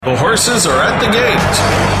The horses are at the gate.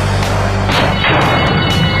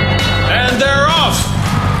 And they're off!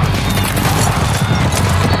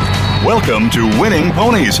 Welcome to Winning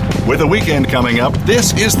Ponies. With a weekend coming up,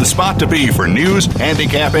 this is the spot to be for news,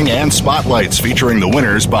 handicapping, and spotlights featuring the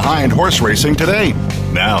winners behind horse racing today.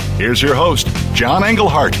 Now, here's your host, John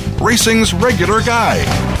Englehart, racing's regular guy.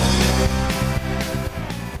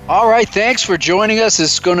 All right, thanks for joining us.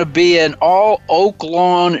 It's going to be an all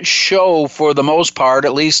Oaklawn show for the most part,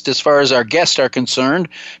 at least as far as our guests are concerned.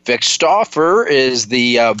 Vic Stauffer is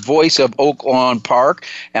the voice of Oaklawn Park,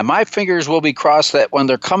 and my fingers will be crossed that when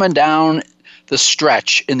they're coming down the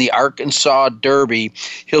stretch in the Arkansas Derby,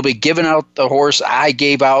 he'll be giving out the horse I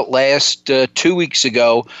gave out last 2 weeks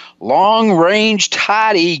ago. Long Range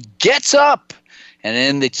Toddy gets up, and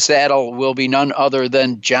in the saddle will be none other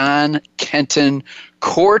than Jon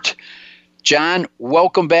Court. John,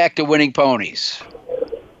 welcome back to Winning Ponies.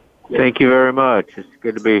 Thank you very much. It's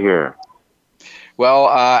good to be here. Well,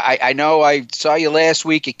 I know I saw you last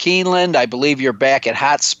week at Keeneland. I believe you're back at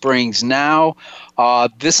Hot Springs now.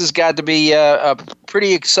 This has got to be a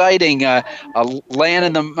pretty exciting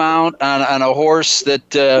landing the mount on a horse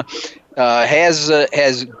that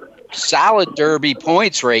has solid Derby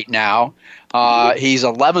points right now. He's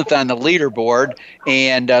 11th on the leaderboard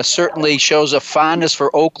and certainly shows a fondness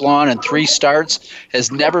for Oaklawn in 3 starts,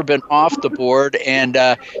 has never been off the board, and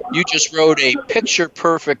you just rode a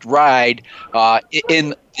picture-perfect ride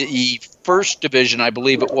in the first division, I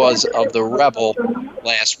believe it was, of the Rebel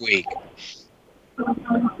last week.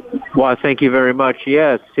 Well, thank you very much.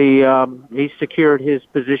 Yes, he secured his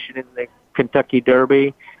position in the Kentucky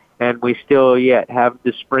Derby, and we still yet have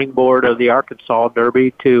the springboard of the Arkansas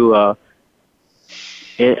Derby to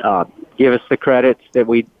give us the credits that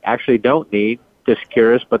we actually don't need to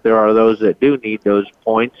secure us, but there are those that do need those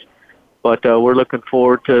points. But we're looking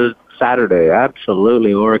forward to Saturday.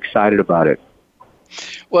 Absolutely, we're excited about it.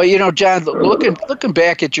 Well, you know, John, looking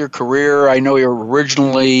back at your career, I know you're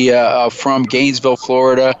originally from Gainesville,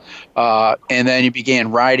 Florida, and then you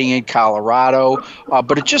began riding in Colorado.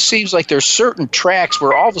 But it just seems like there's certain tracks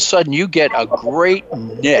where all of a sudden you get a great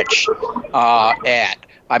niche at.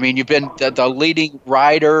 I mean, you've been the leading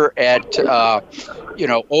rider at,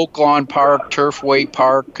 Oaklawn Park, Turfway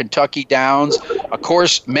Park, Kentucky Downs. Of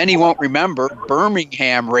course, many won't remember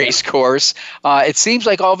Birmingham Racecourse. It seems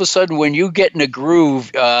like all of a sudden when you get in a groove,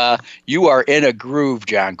 you are in a groove,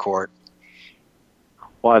 Jon Court.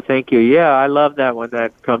 Well, thank you. Yeah, I love that when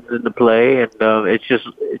that comes into play, and it's just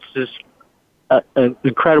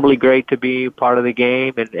incredibly great to be part of the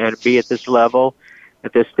game and be at this level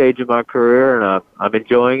at this stage of my career, and I'm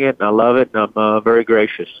enjoying it, and I love it, and I'm very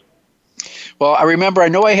gracious. Well, I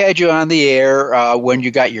know I had you on the air when you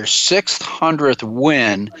got your 600th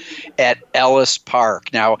win at Ellis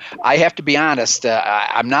Park. Now, I have to be honest,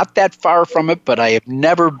 I'm not that far from it, but I have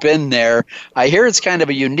never been there. I hear it's kind of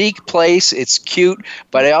a unique place. It's cute,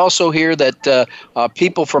 but I also hear that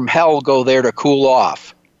people from hell go there to cool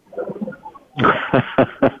off.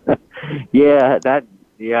 Yeah,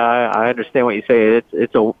 I understand what you say.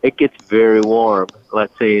 It gets very warm.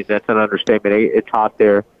 Let's see, that's an understatement. It's hot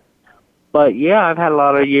there. But yeah, I've had a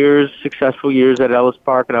lot of successful years at Ellis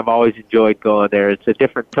Park, and I've always enjoyed going there. It's a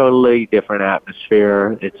totally different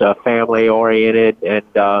atmosphere. It's family oriented, and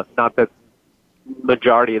not that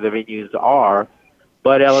majority of the venues are,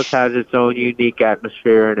 but Ellis has its own unique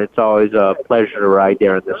atmosphere, and it's always a pleasure to ride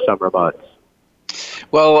there in the summer months.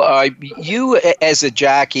 Well, you as a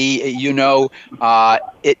jockey,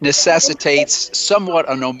 it necessitates somewhat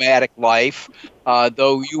a nomadic life,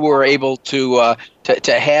 though you were able to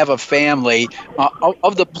have a family.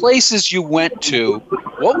 Of the places you went to,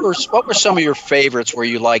 what were some of your favorites where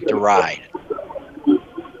you liked to ride?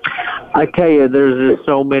 I tell you, there's just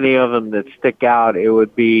so many of them that stick out. It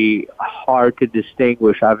would be hard to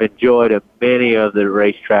distinguish. I've enjoyed many of the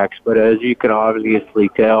racetracks, but as you can obviously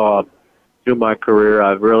tell, through my career,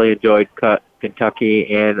 I've really enjoyed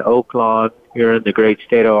Kentucky, and Oaklawn here in the great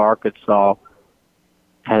state of Arkansas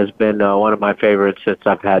has been one of my favorites since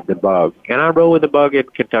I've had the bug. And I rode with the bug in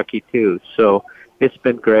Kentucky too, so it's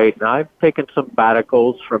been great. And I've taken some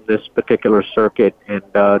sabbaticals from this particular circuit and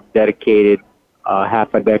dedicated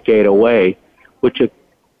half a decade away, which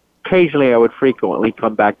occasionally I would frequently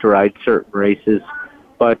come back to ride certain races.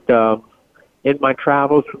 But in my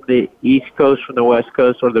travels from the East Coast, from the West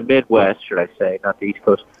Coast, or the Midwest, should I say, not the East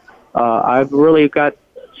Coast, I've really got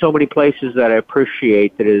so many places that I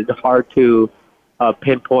appreciate that it's hard to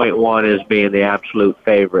pinpoint one as being the absolute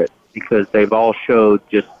favorite, because they've all showed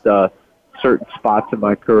just certain spots in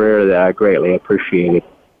my career that I greatly appreciated.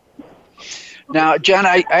 Now, John,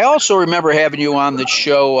 I also remember having you on the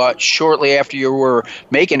show shortly after you were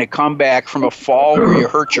making a comeback from a fall where you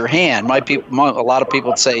hurt your hand. A lot of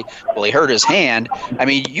people would say, "Well, he hurt his hand." I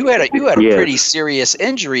mean, you had a Yes. pretty serious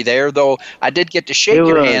injury there, though. I did get to shake It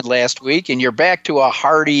your was. hand last week, and you're back to a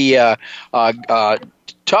hearty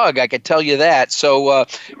tug. I could tell you that. So,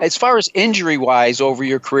 as far as injury-wise over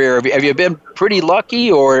your career, have you been pretty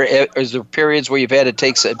lucky, or is there periods where you've had to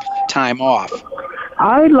take some time off?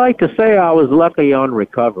 I'd like to say I was lucky on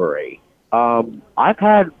recovery. I've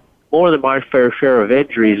had more than my fair share of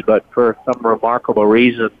injuries, but for some remarkable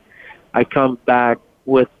reason, I come back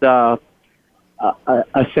with a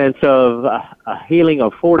sense of a healing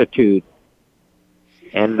of fortitude.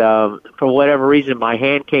 And for whatever reason, my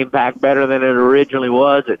hand came back better than it originally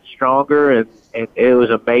was. It's stronger, and it was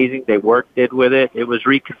amazing. They did with it. It was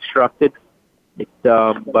reconstructed.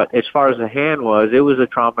 But as far as the hand was, it was a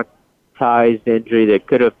traumatized injury that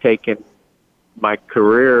could have taken my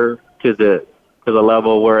career to the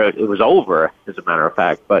level where it was over, as a matter of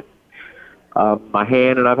fact. But my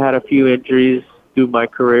hand, and I've had a few injuries through my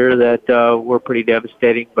career that were pretty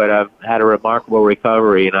devastating, but I've had a remarkable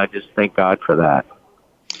recovery, and I just thank God for that.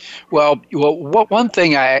 Well, one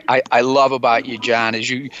thing I love about you, John, is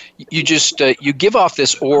you give off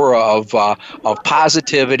this aura of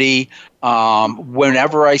positivity.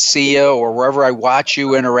 Whenever I see you or wherever I watch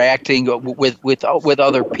you interacting with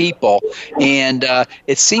other people, and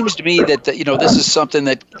it seems to me that this is something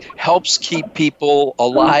that helps keep people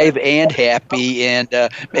alive and happy, and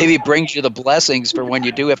maybe brings you the blessings for when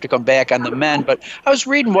you do have to come back on the mend. But I was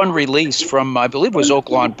reading one release from, I believe it was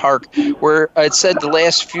Oaklawn Park, where it said the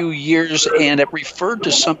last few years, and it referred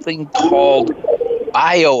to something called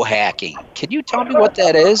biohacking. Can you tell me what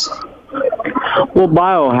that is? Well,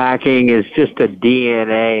 biohacking is just a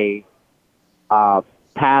DNA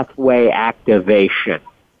pathway activation.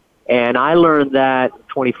 And I learned that in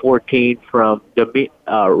 2014 from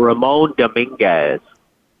Ramon Dominguez.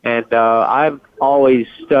 And I've always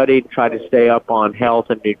studied, tried to stay up on health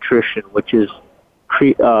and nutrition, which has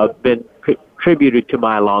been contributed to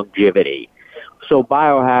my longevity. So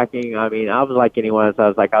biohacking, I mean, I was like anyone else.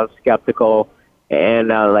 I was skeptical. And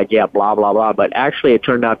yeah, blah, blah, blah. But actually, it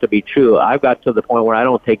turned out to be true. I've got to the point where I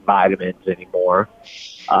don't take vitamins anymore.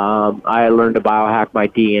 I learned to biohack my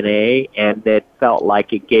DNA, and it felt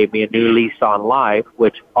like it gave me a new lease on life,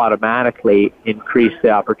 which automatically increased the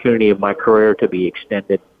opportunity of my career to be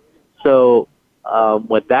extended. So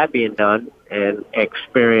with that being done and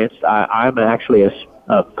experienced, I'm actually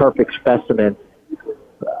a perfect specimen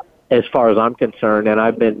as far as I'm concerned, and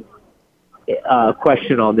I've been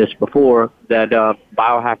question on this before, that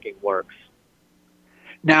biohacking works.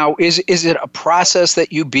 Now, is it a process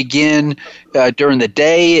that you begin during the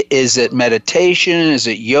day? Is it meditation? Is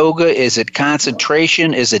it yoga? Is it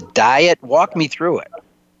concentration? Is it diet? Walk me through it.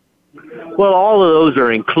 Well, all of those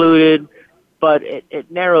are included, but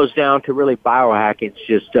it narrows down to really biohacking. It's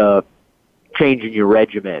just changing your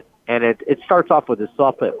regimen. And it starts off with a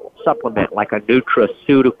supplement like a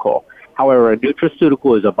nutraceutical. However, a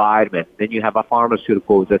nutraceutical is a vitamin. Then you have a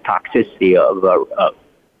pharmaceutical with the toxicity of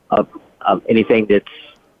anything that's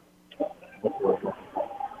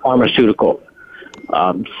pharmaceutical.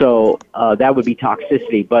 So that would be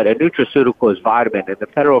toxicity. But a nutraceutical is vitamin, and the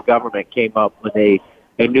federal government came up with a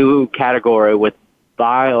new category with the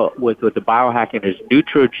biohacking is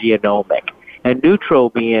nutrogenomic, and neutral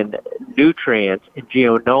being nutrients and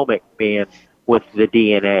genomic being with the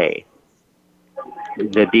DNA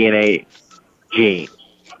gene.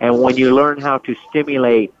 And when you learn how to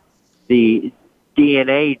stimulate the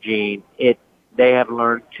DNA gene, they have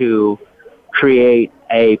learned to create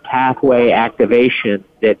a pathway activation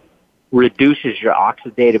that reduces your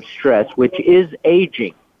oxidative stress, which is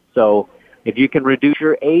aging. So if you can reduce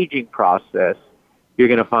your aging process, you're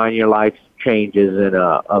going to find your life changes in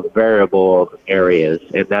a variable areas.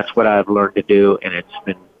 And that's what I've learned to do, and it's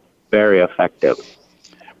been very effective.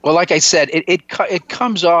 Well, like I said, it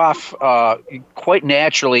comes off quite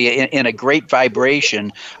naturally in a great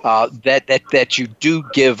vibration that you do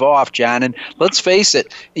give off, John. And let's face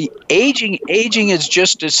it, aging is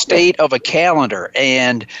just a state of a calendar,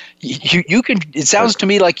 and you can. It sounds to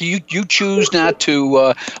me like you choose not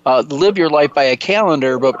to live your life by a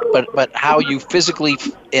calendar, but how you physically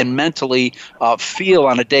and mentally feel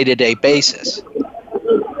on a day-to-day basis.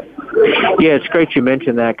 Yeah, it's great you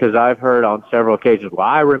mentioned that, because I've heard on several occasions, well,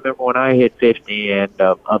 I remember when I hit 50 and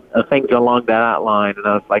things along that line. And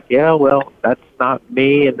I was like, yeah, well, that's not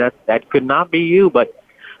me, and that could not be you, but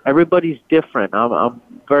everybody's different. I'm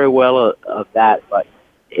very well of that, but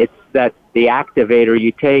it's that the activator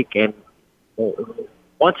you take. And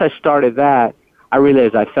once I started that, I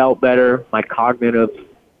realized I felt better. My cognitive,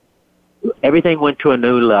 everything went to a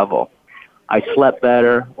new level. I slept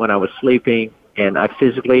better when I was sleeping, and I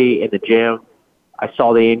physically, in the gym, I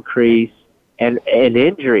saw the increase. And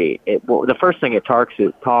injury, the first thing it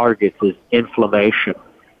targets is inflammation.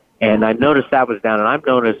 And I noticed that was down. And I've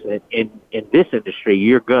noticed in this industry,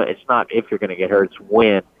 it's not if you're going to get hurt, it's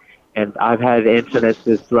when. And I've had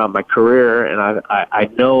incidences throughout my career, and I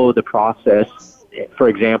know the process. For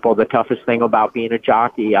example, the toughest thing about being a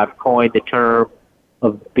jockey, I've coined the term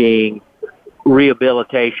of being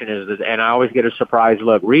rehabilitation and I always get a surprise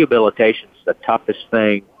look. Rehabilitation is the toughest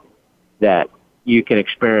thing that you can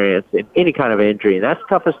experience in any kind of injury, and that's the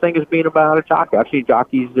toughest thing is being about a jockey. I've seen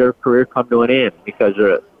jockeys, their career come to an end because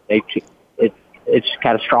it's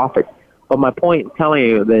catastrophic. But my point in telling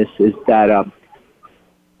you this is that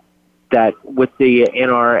that with the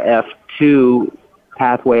NRF2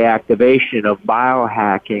 pathway activation of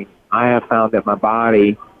biohacking, I have found that my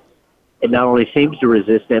body, it not only seems to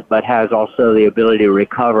resist it, but has also the ability to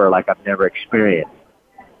recover like I've never experienced.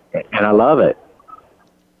 And I love it.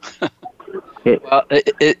 Well,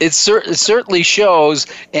 it certainly shows,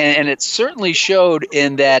 and it certainly showed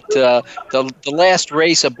in that the last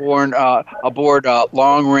race aboard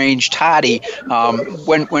Long Range Toddy,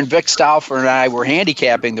 when Vic Stauffer and I were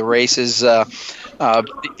handicapping the races, the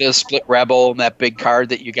Split Rebel and that big card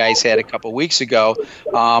that you guys had a couple weeks ago.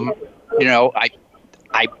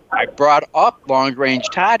 I brought up Long Range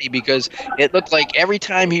Toddy because it looked like every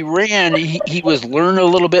time he ran, he was learning a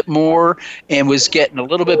little bit more and was getting a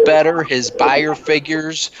little bit better. His buyer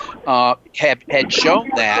figures had shown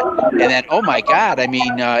that. And then, oh, my God, I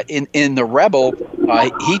mean, in the Rebel,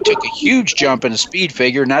 he took a huge jump in a speed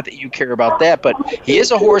figure. Not that you care about that, but he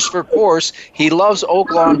is a horse for course. He loves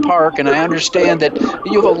Oaklawn Park, and I understand that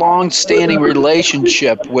you have a long-standing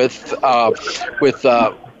relationship with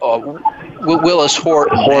Willis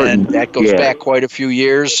Horton, and that goes back quite a few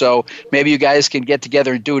years, so maybe you guys can get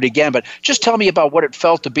together and do it again. But just tell me about what it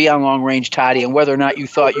felt to be on Long Range Toddy and whether or not you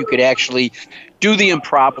thought you could actually do the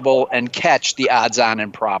improbable and catch the odds-on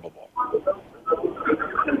improbable.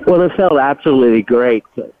 Well, it felt absolutely great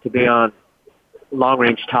to be on Long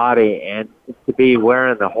Range Toddy and to be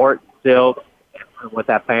wearing the Horton silk with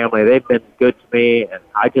that family. They've been good to me, and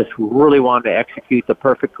I just really wanted to execute the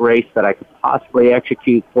perfect race that I could possibly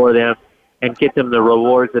execute for them and get them the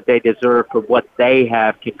rewards that they deserve for what they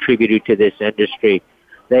have contributed to this industry.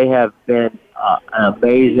 They have been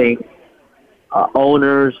amazing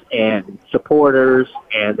owners and supporters,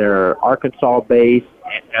 and they're Arkansas-based,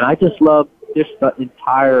 and I just love just the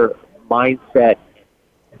entire mindset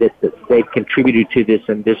that they've contributed to this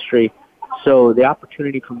industry. So the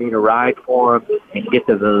opportunity for me to ride for them and get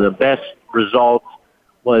the best results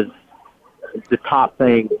was the top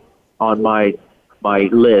thing on my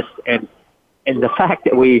list. And the fact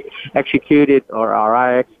that we executed, or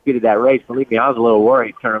I executed that race, believe me, I was a little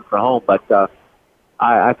worried turning for home, but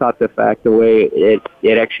I thought the way it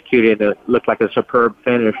executed, it looked like a superb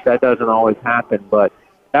finish. That doesn't always happen, but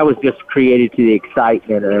that was just created to the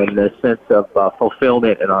excitement and the sense of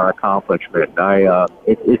fulfillment in our accomplishment.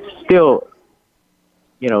 It's still,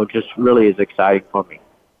 just really is exciting for me.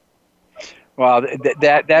 Well,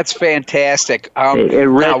 that's fantastic. It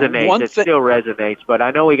resonates. It still resonates. But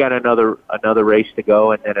I know we got another race to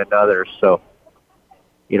go, and then another. So,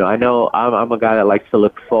 I know I'm a guy that likes to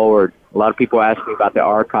look forward. A lot of people ask me about the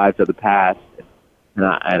archives of the past,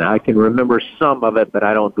 and I can remember some of it, but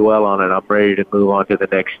I don't dwell on it. I'm ready to move on to the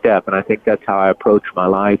next step, and I think that's how I approach my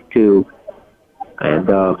life too. And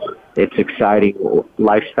it's exciting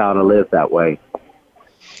lifestyle to live that way.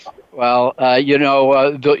 Well,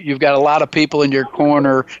 you've got a lot of people in your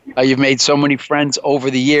corner. You've made so many friends over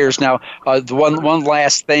the years. Now, the one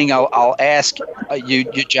last thing I'll ask you,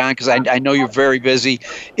 John, because I know you're very busy,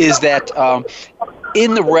 is that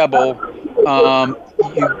in the Rebel,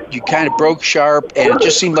 you kind of broke sharp, and it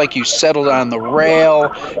just seemed like you settled on the rail,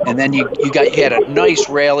 and then you had a nice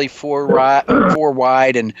rally four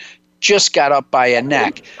wide, and just got up by a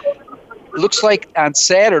neck. Looks like on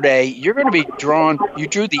Saturday you're going to be you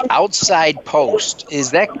drew the outside post.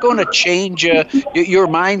 Is that going to change your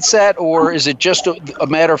mindset, or is it just a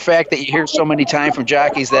matter of fact that you hear so many times from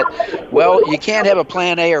jockeys that, well, you can't have a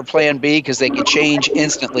plan A or plan B because they can change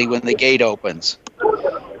instantly when the gate opens?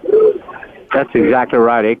 That's exactly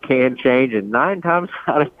right. It can change, and 9 times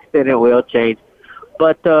out of 10 it will change.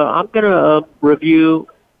 But I'm going to review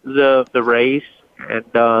the race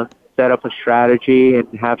and set up a strategy and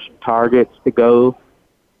have some targets to go,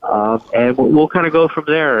 and we'll kind of go from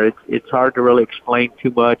there. It's hard to really explain too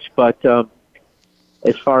much, but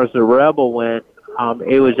as far as the Rebel went,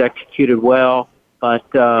 it was executed well.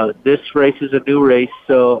 But this race is a new race,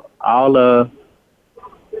 so I'll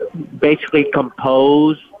basically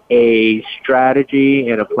compose a strategy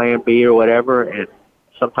and a plan B or whatever, and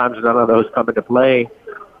sometimes none of those come into play,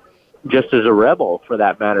 just as a rebel for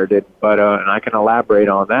that matter did. But and I can elaborate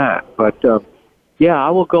on that. But yeah,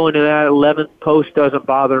 I will go into that. 11th post doesn't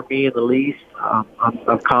bother me in the least.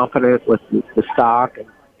 I'm confident with the stock, and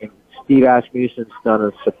Steve Asmussen's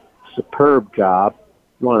done a superb job.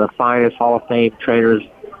 One of the finest Hall of Fame trainers.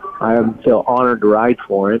 I feel honored to ride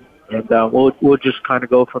for him, and we'll just kind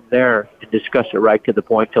of go from there and discuss it right to the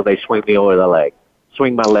point till they swing me over the leg,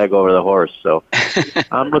 swing my leg over the horse. So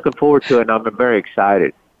I'm looking forward to it, and I'm very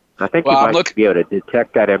excited. I think you might be able to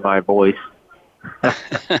detect that in my voice.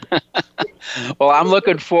 Well, I'm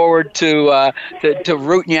looking forward to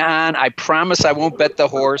rooting you on. I promise I won't bet the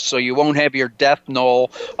horse, so you won't have your death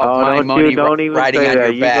knoll of my money riding on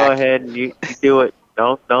your back. You go ahead and you do it.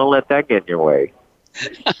 Don't let that get in your way.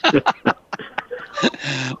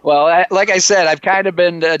 Well, like I said, I've kind of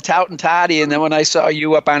been touting Toddy, and then when I saw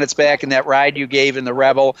you up on its back in that ride you gave in the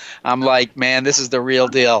Rebel, I'm like, man, this is the real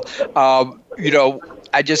deal. I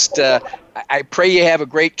pray you have a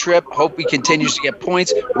great trip. Hope he continues to get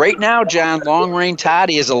points. Right now, John, Long Range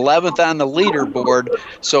Toddy is 11th on the leaderboard.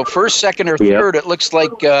 So first, second, or third, It looks like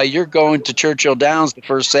you're going to Churchill Downs the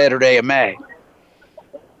first Saturday of May.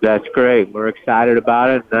 That's great. We're excited about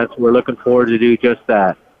it. We're looking forward to do just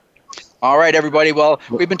that. All right, everybody. Well,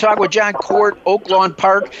 we've been talking with Jon Court, Oaklawn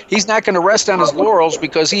Park. He's not going to rest on his laurels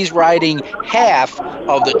because he's riding half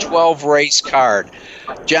of the 12-race card.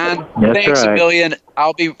 John, thanks a million.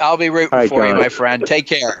 I'll be rooting for you, my friend. Take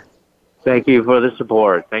care. Thank you for the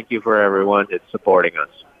support. Thank you for everyone that's supporting us.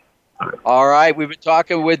 All right, we've been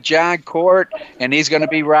talking with Jon Court, and he's going to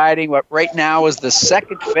be riding what right now is the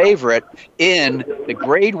second favorite in the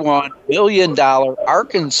Grade 1 $1 million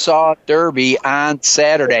Arkansas Derby on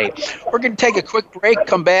Saturday. We're going to take a quick break,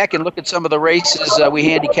 come back, and look at some of the races we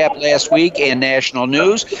handicapped last week and national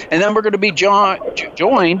news, and then we're going to be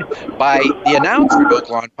joined by the announcer at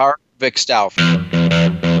Oaklawn Park, Vic Stauffer.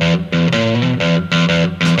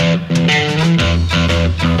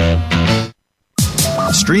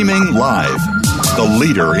 Streaming live, the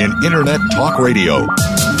leader in Internet talk radio,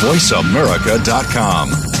 voiceamerica.com.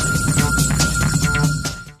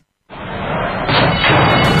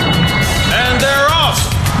 And they're off!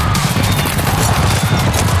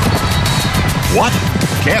 What?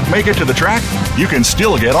 Can't make it to the track? You can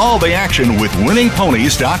still get all the action with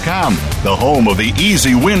winningponies.com, the home of the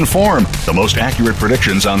easy win form, the most accurate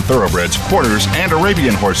predictions on thoroughbreds, quarters, and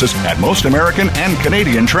Arabian horses at most American and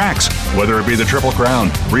Canadian tracks. Whether it be the Triple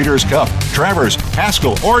Crown, Breeders' Cup, Travers,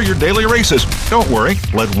 Haskell, or your daily races, don't worry,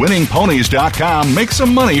 let winningponies.com make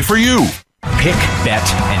some money for you. Pick, bet,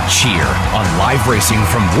 and cheer on live racing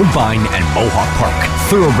from Woodbine and Mohawk Park.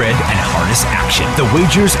 Thoroughbred and harness action. The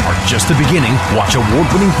wagers are just the beginning. Watch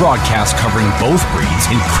award-winning broadcasts covering both breeds,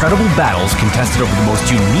 incredible battles contested over the most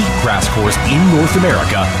unique grass course in North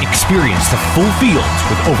America. Experience the full fields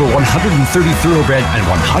with over 130 thoroughbred and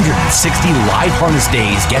 160 live harness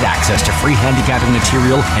days. Get access to free handicapping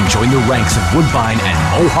material and join the ranks of Woodbine and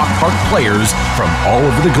Mohawk Park players from all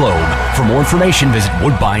over the globe. For more information, visit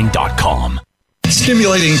woodbine.com.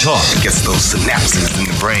 Stimulating talk. It gets those synapses in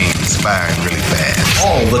the brain firing really fast.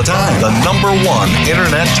 All the time. The #1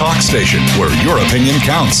 Internet talk station where your opinion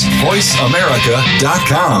counts.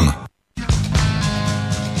 voiceamerica.com.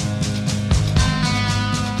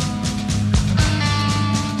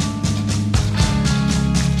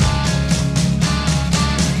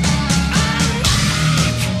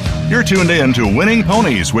 You're tuned in to Winning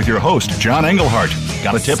Ponies with your host, John Englehart.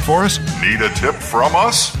 Got a tip for us? Need a tip from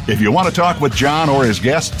us? If you want to talk with John or his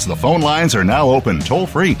guests, the phone lines are now open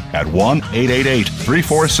toll-free at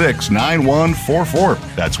 1-888-346-9144.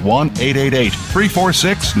 That's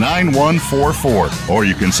 1-888-346-9144. Or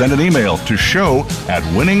you can send an email to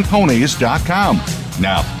show@winningponies.com.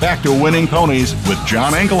 Now, back to Winning Ponies with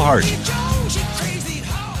John Englehart.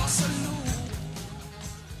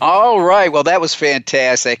 All right. Well, that was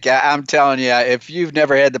fantastic. I'm telling you, if you've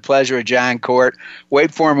never had the pleasure of Jon Court,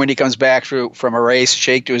 wait for him when he comes back from a race,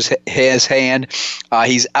 shake to his hand.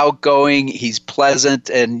 He's outgoing, he's pleasant,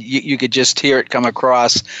 and you could just hear it come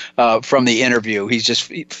across from the interview. He's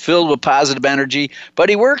just filled with positive energy, but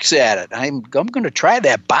he works at it. I'm going to try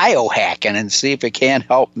that biohacking and see if it can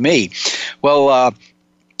help me. Well,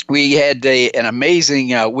 we had an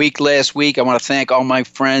amazing week last week. I want to thank all my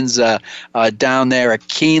friends down there at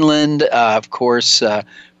Keeneland. Of course,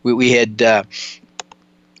 we had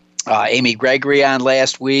Amy Gregory on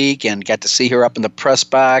last week, and got to see her up in the press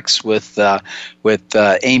box with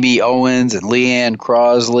Amy Owens and Leanne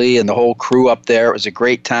Crosley and the whole crew up there. It was a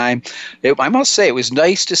great time. I must say, it was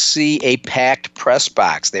nice to see a packed press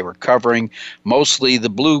box. They were covering mostly the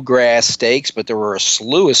bluegrass stakes, but there were a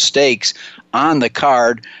slew of stakes on the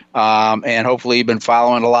card, and hopefully you've been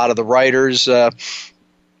following a lot of the writers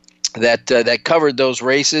that covered those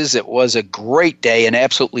races. It was a great day, an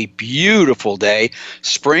absolutely beautiful day.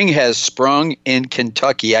 Spring has sprung in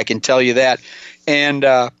Kentucky, I can tell you that. And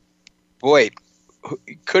boy,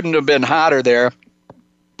 couldn't have been hotter there.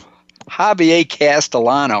 Javier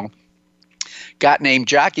Castellano got named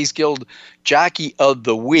Jockey's Guild Jockey of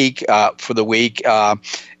the Week for the week.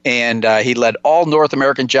 And he led all North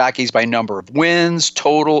American jockeys by number of wins,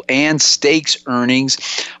 total, and stakes earnings.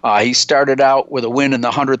 He started out with a win in the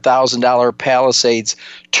 $100,000 Palisades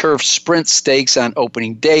Turf Sprint Stakes on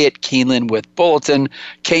opening day at Keeneland with Bulletin.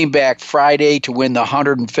 Came back Friday to win the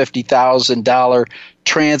 $150,000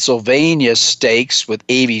 Transylvania Stakes with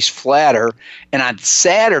Avies Flatter. And on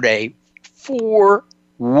Saturday, 4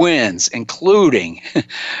 wins, including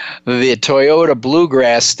the Toyota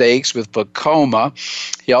Bluegrass Stakes with Vekoma.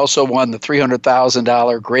 He also won the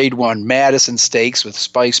 $300,000 Grade 1 Madison Stakes with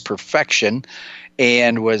Spice Perfection,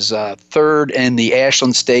 and was third in the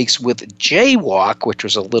Ashland Stakes with Jaywalk, which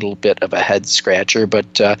was a little bit of a head-scratcher.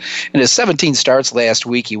 But in his 17 starts last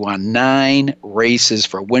week, he won 9 races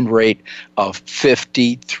for a win rate of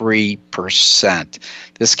 53%.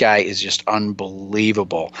 This guy is just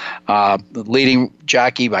unbelievable. The leading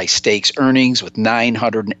jockey by stakes earnings with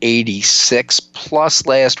 986 plus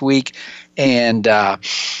last week. And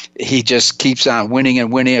he just keeps on winning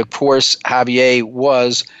and winning. Of course, Javier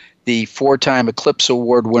was the 4-time Eclipse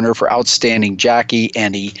Award winner for Outstanding Jockey,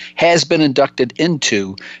 and he has been inducted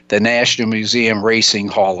into the National Museum Racing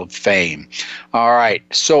Hall of Fame. All right,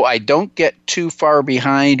 so I don't get too far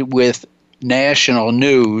behind with national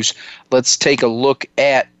news. Let's take a look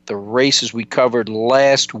at the races we covered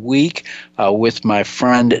last week with my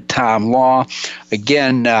friend Tom Law.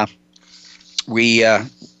 Again, we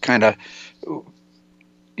kind of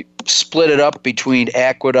split it up between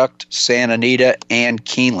Aqueduct, Santa Anita, and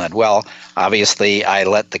Keeneland. Well, obviously, I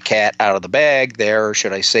let the cat out of the bag there, or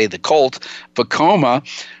should I say the colt. Vekoma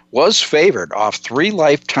was favored off 3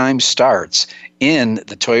 lifetime starts in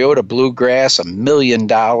the Toyota Bluegrass, $1 million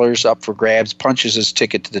up for grabs, punches his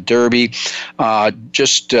ticket to the Derby,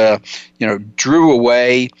 drew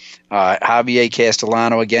away Javier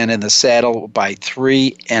Castellano again in the saddle by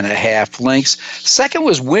 3.5 lengths. Second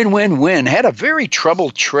was Win Win Win. Had a very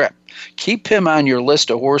troubled trip. Keep him on your list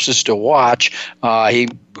of horses to watch.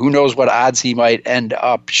 Who knows what odds he might end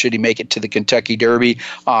up should he make it to the Kentucky Derby.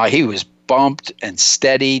 He was bumped and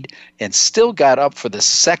steadied and still got up for the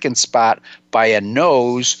second spot by a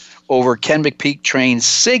nose over Ken McPeak trained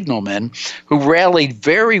Signalman, who rallied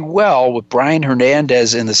very well with Brian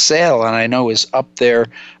Hernandez in the saddle, and I know is up there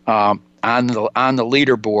on the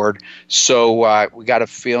leaderboard. So we got a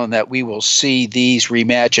feeling that we will see these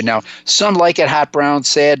rematch. And now, Some Like It Hot Brown,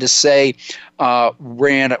 sad to say,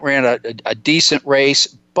 ran a decent race,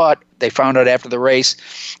 but they found out after the race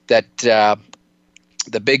that the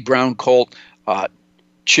Big Brown Colt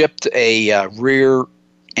chipped a rear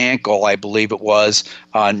ankle, I believe it was.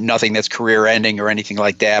 Nothing that's career-ending or anything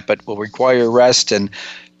like that, but will require rest. And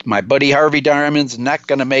my buddy Harvey Diamond's not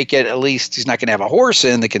going to make it. At least he's not going to have a horse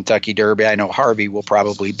in the Kentucky Derby. I know Harvey will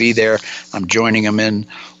probably be there. I'm joining him in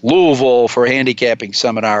Louisville for a handicapping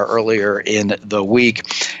seminar earlier in the week.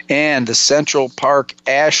 And the Central Park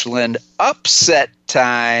Ashland upset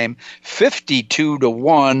time,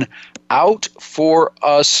 52-1, out for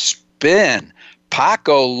a spin.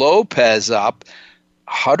 Paco Lopez up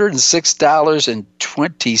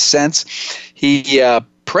 $106.20. He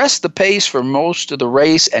pressed the pace for most of the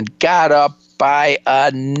race and got up by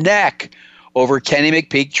a neck over Kenny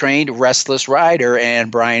McPeak trained Restless Rider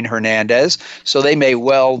and Brian Hernandez. So they may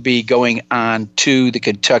well be going on to the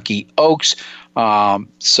Kentucky Oaks.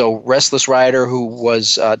 So Restless Rider, who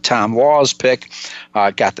was Tom Law's pick,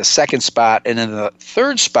 got the second spot. And in the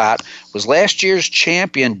third spot was last year's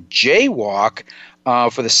champion Jaywalk.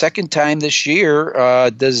 For the second time this year,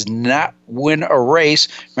 does not win a race.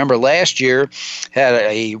 Remember, last year had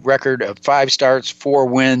a record of 5 starts, 4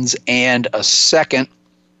 wins, and a second.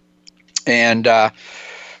 And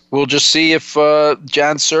we'll just see if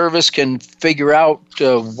John Service can figure out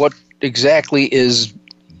what exactly is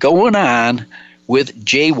going on with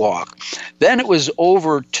Jaywalk. Then it was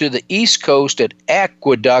over to the East Coast at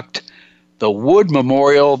Aqueduct, the Wood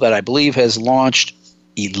Memorial that I believe has launched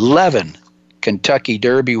 11 Kentucky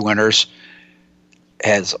Derby winners,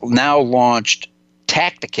 has now launched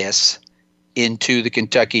Tacticus into the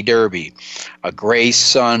Kentucky Derby. A gray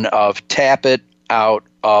son of Tappet out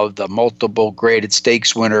of the multiple graded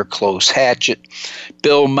stakes winner Close Hatchet.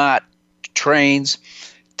 Bill Mott trains.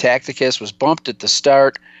 Tacticus was bumped at the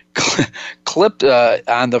start, clipped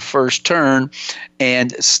on the first turn,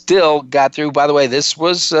 and still got through. By the way, this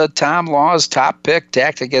was Tom Law's top pick,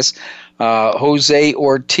 Tacticus. Jose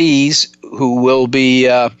Ortiz, who will be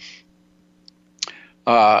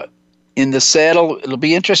in the saddle. It'll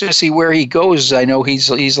be interesting to see where he goes. I know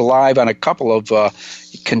he's alive on a couple of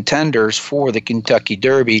contenders for the Kentucky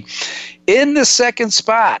Derby. In the second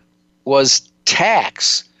spot was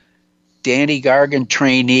Tax, Danny Gargan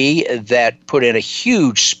trainee that put in a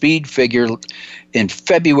huge speed figure in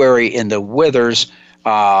February in the Withers,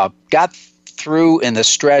 got through in the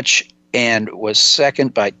stretch and was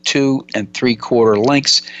second by 2 3/4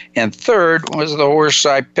 lengths. And third was the horse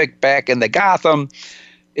I picked back in the Gotham.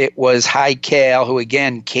 It was High Cal, who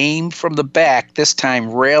again came from the back, this time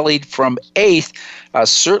rallied from 8th.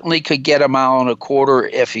 Certainly could get a 1.25 miles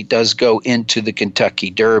if he does go into the Kentucky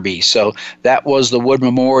Derby. So that was the Wood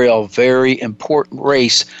Memorial, very important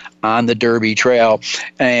race on the Derby Trail.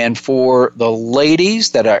 And for the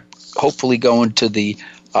ladies that are hopefully going to the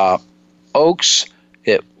Oaks,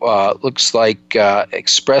 it looks like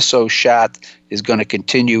Espresso Shot is going to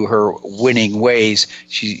continue her winning ways.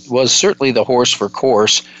 She was certainly the horse for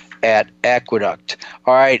course at Aqueduct.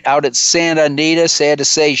 All right, out at Santa Anita, sad to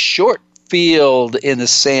say, short field in the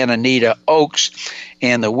Santa Anita Oaks.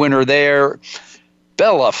 And the winner there,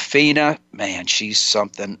 Bella Fina, man, she's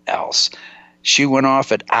something else. She went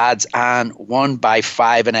off at odds on, won by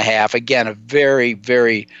 5.5. Again, a very,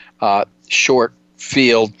 very short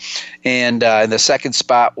field. And in the second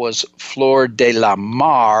spot was Flor de la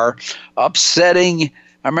Mar, upsetting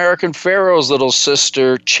American Pharoah's little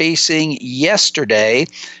sister, Chasing Yesterday.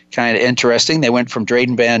 Kind of interesting. They went from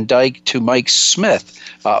Drayden Van Dyke to Mike Smith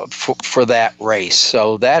for that race.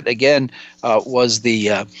 So that, again, was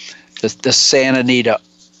the Santa Anita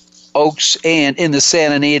Oaks. And in the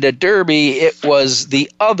Santa Anita Derby, it was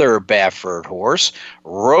the other Baffert horse,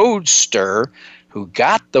 Roadster, who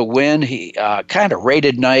got the win. He kind of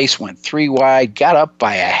rated nice, went 3 wide, got up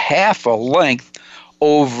by 1/2 length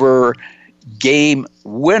over Game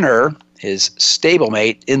Winner, his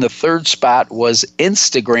stablemate. In the third spot was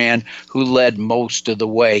Instagram, who led most of the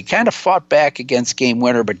way. Kind of fought back against Game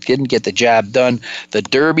Winner, but didn't get the job done. The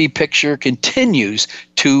Derby picture continues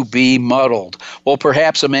to be muddled. Well,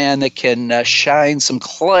 perhaps a man that can shine some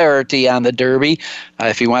clarity on the Derby.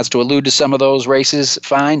 If he wants to allude to some of those races,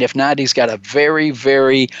 fine. If not, he's got a very,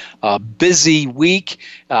 very busy week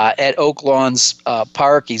at Oaklawn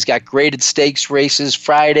Park. He's got graded stakes races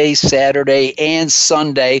Friday, Saturday, and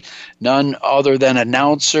Sunday. None other than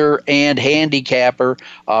announcer and handicapper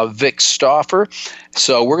Vic Stauffer.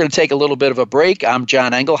 So we're going to take a little bit of a break. I'm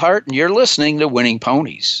John Englehart, and you're listening to Winning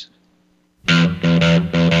Ponies.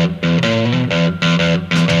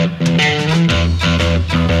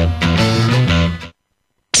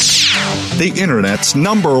 The Internet's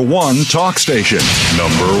 #1 talk station. #1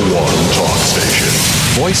 talk station.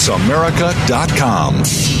 VoiceAmerica.com.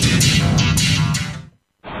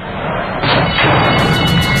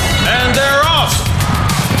 And they're off.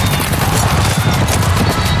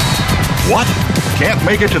 What? Can't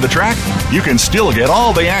make it to the track? You can still get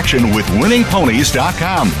all the action with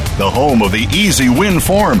winningponies.com, the home of the easy win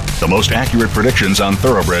form, the most accurate predictions on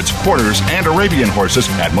thoroughbreds, quarters, and Arabian horses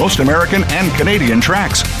at most American and Canadian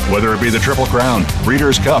tracks. Whether it be the Triple Crown,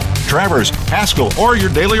 Breeders' Cup, Travers, Haskell, or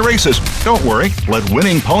your daily races, don't worry, let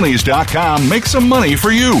winningponies.com make some money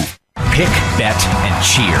for you. Pick, bet, and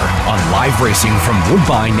cheer on live racing from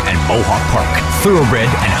Woodbine and Mohawk Park. Thoroughbred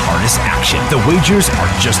and harness action. The wagers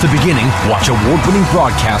are just the beginning. Watch award-winning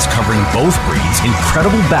broadcasts covering both breeds.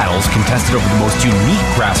 Incredible battles contested over the most unique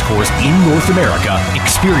grass course in North America.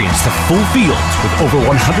 Experience the full fields with over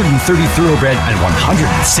 130 thoroughbred and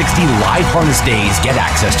 160 live harness days. Get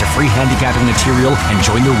access to free handicapping material and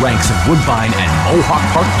join the ranks of Woodbine and Mohawk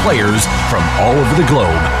Park players from all over the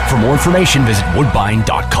globe. For more information, visit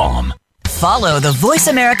woodbine.com. Follow the Voice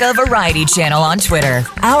America Variety channel on Twitter.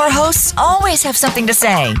 Our hosts always have something to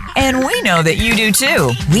say, and we know that you do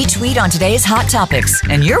too. We tweet on today's hot topics,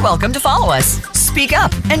 and you're welcome to follow us. Speak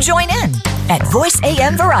up and join in at Voice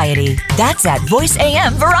AM Variety. That's at Voice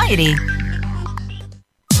AM Variety.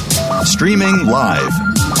 Streaming live,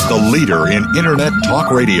 the leader in Internet talk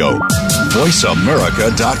radio.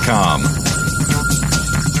 VoiceAmerica.com.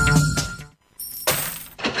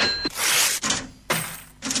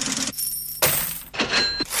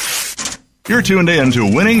 You're tuned in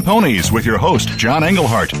to Winning Ponies with your host, John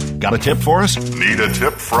Englehart. Got a tip for us? Need a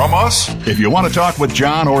tip from us? If you want to talk with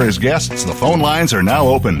John or his guests, the phone lines are now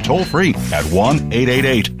open toll-free at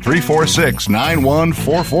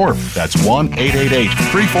 1-888-346-9144. That's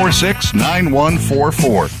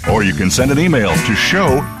 1-888-346-9144. Or you can send an email to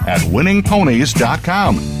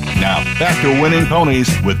show@winningponies.com. Now, back to Winning Ponies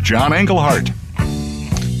with John Englehart.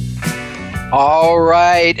 All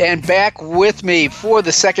right, and back with me for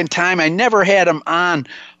the second time. I never had him on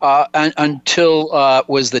until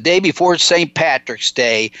was the day before St. Patrick's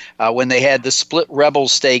Day when they had the Split Rebel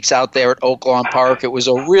Stakes out there at Oaklawn Park. It was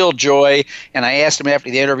a real joy, and I asked him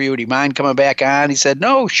after the interview, would he mind coming back on? He said,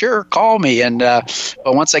 no, sure, call me. And but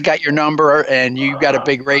once I got your number and you got a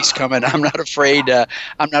big race coming, I'm not afraid to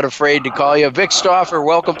call you. Vic Stauffer,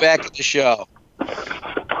 welcome back to the show.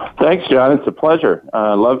 Thanks, John. It's a pleasure.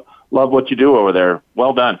 Love what you do over there.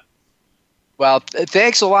 Well done. Well,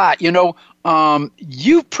 thanks a lot. You know,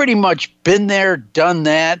 you've pretty much been there, done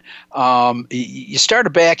that. You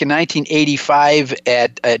started back in 1985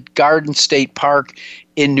 at Garden State Park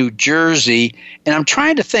in New Jersey, and I'm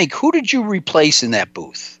trying to think, who did you replace in that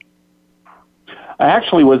booth? I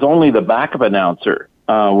actually was only the backup announcer.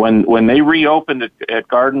 When they reopened at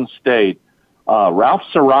Garden State, Ralph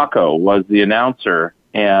Sirocco was the announcer,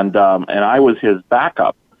 and I was his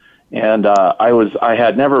backup. And I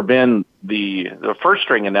had never been the first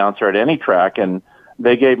string announcer at any track, and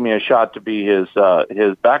they gave me a shot to be his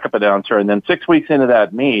backup announcer. And then 6 weeks into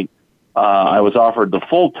that meet, I was offered the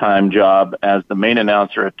full-time job as the main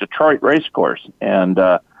announcer at Detroit Racecourse, and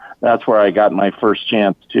that's where I got my first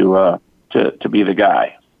chance to be the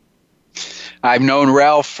guy. I've known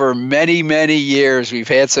Ralph for many, many years. We've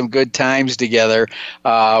had some good times together.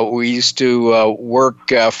 We used to work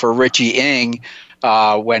for Richie Ing.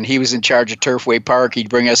 When he was in charge of Turfway Park, he'd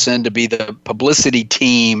bring us in to be the publicity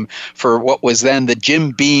team for what was then the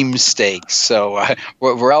Jim Beam Stakes. So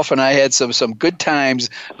Ralph and I had some good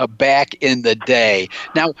times back in the day.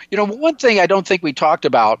 Now, you know, one thing I don't think we talked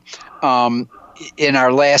about in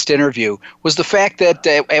our last interview was the fact that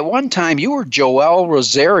at one time you were Joel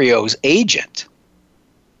Rosario's agent.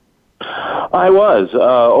 I was.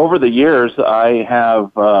 Over the years,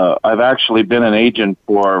 I've actually been an agent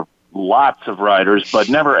for lots of riders, but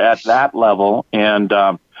never at that level. And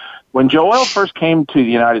when Joel first came to the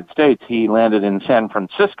United States, he landed in San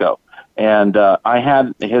Francisco, and I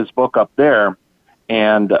had his book up there.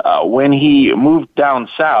 And when he moved down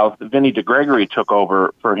south, Vinny DeGregory took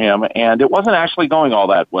over for him, and it wasn't actually going all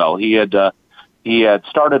that well. He had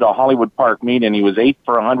started a Hollywood Park meet, and he was 8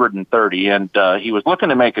 for 130, and he was looking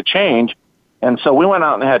to make a change. And so we went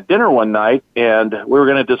out and had dinner one night, and we were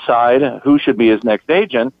going to decide who should be his next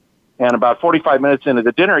agent. And about 45 minutes into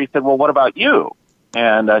the dinner, he said, well, what about you?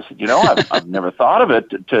 And I said, you know, I've never thought of it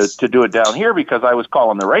to do it down here because I was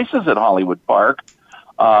calling the races at Hollywood Park.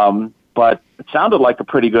 But it sounded like a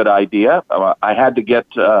pretty good idea. I had to get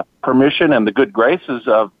permission and the good graces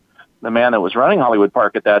of the man that was running Hollywood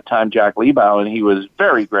Park at that time, Jack Liebau, and he was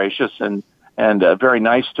very gracious and very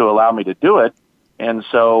nice to allow me to do it. And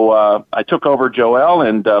so I took over Joel,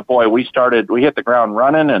 and boy, we hit the ground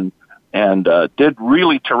running and did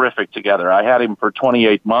really terrific together. I had him for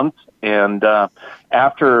 28 months, and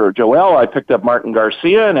after Joel, I picked up Martin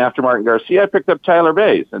Garcia, and after Martin Garcia, I picked up Tyler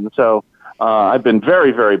Bays. And so I've been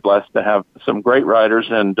very, very blessed to have some great riders,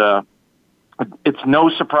 and it's no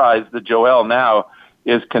surprise that Joel now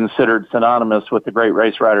is considered synonymous with the great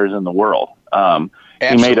race riders in the world.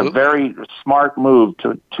 He made a very smart move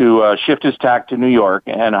to shift his tack to New York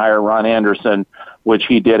and hire Ron Anderson, which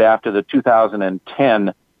he did after the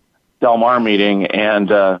 2010 Del Mar meeting,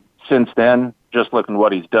 and since then, just look at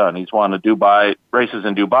what he's done. He's won races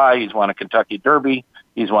in Dubai, he's won a Kentucky Derby,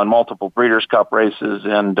 he's won multiple Breeders' Cup races,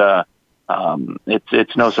 and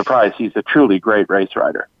it's no surprise he's a truly great race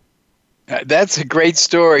rider. That's a great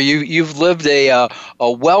story. You've lived a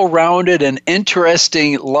well-rounded and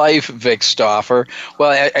interesting life, Vic Stauffer.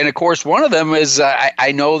 Well, and of course, one of them is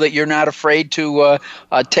I know that you're not afraid to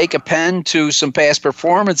take a pen to some past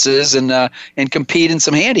performances and compete in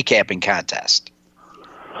some handicapping contests.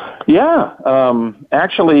 Yeah,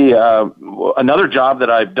 actually, another job that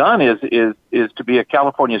I've done is to be a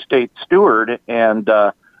California State Steward, and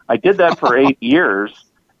I did that for 8 years.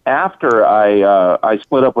 After I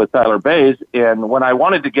split up with Tyler Bays, and when I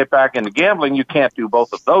wanted to get back into gambling, you can't do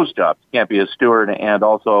both of those jobs. You can't be a steward and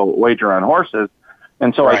also wager on horses.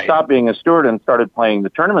 And so I stopped being a steward and started playing the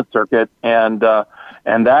tournament circuit, and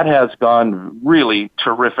that has gone really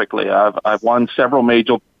terrifically. I've won several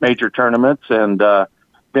major tournaments and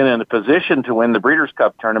been in a position to win the Breeders'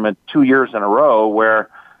 Cup tournament 2 years in a row, where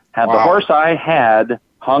had the horse I had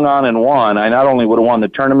hung on and won, I not only would have won the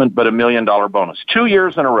tournament, but $1 million bonus. 2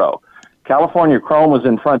 years in a row. California Chrome was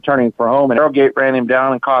in front turning for home, and Arrowgate ran him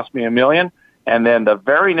down and cost me $1 million. And then the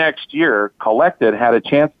very next year, Collected had a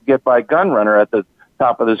chance to get by Gunrunner at the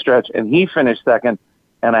top of the stretch, and he finished second,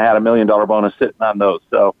 and I had $1 million bonus sitting on those.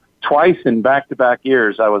 So twice in back-to-back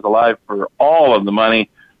years, I was alive for all of the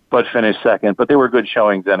money, but finished second. But they were good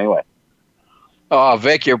showings anyway. Oh,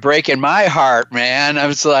 Vic, you're breaking my heart, man. I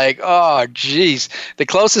was like, oh, geez. The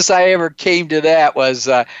closest I ever came to that was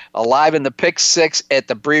alive in the pick 6 at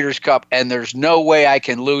the Breeders' Cup, and there's no way I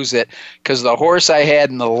can lose it because the horse I had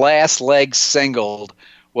in the last leg singled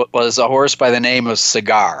was a horse by the name of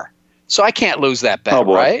Cigar. So I can't lose that bet,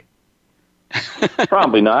 right?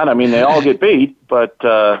 Probably not. I mean, they all get beat, but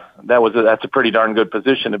that's a pretty darn good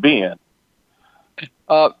position to be in.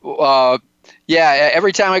 Yeah,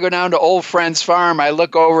 every time I go down to Old Friend's Farm, I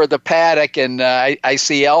look over at the paddock and I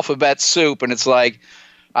see Alphabet Soup, and it's like,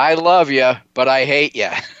 I love you, but I hate you.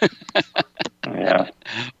 Yeah.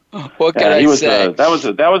 What can I say? That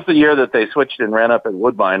was the year that they switched and ran up at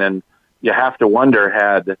Woodbine, and you have to wonder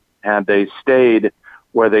had they stayed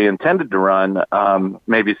where they intended to run,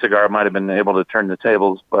 maybe Cigar might have been able to turn the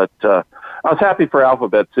tables. But I was happy for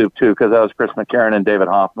Alphabet Soup too, because that was Chris McCarron and David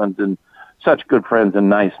Hoffman, and such good friends and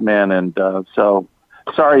nice men. And so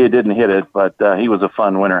sorry you didn't hit it, but he was a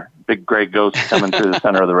fun winner. Big gray ghost coming through the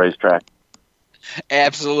center of the racetrack.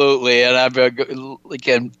 Absolutely, and I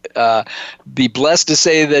can be blessed to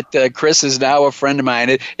say that Chris is now a friend of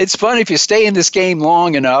mine. It's fun if you stay in this game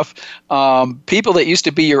long enough. People that used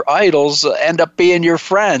to be your idols end up being your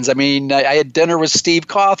friends. I mean, I had dinner with Steve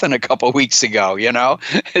Cawthon a couple of weeks ago. You know,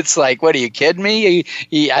 it's like, what, are you kidding me?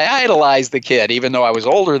 I idolized the kid, even though I was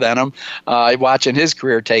older than him, watching his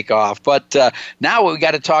career take off. But now we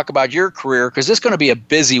got to talk about your career, because this is going to be a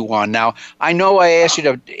busy one. Now, I know I asked you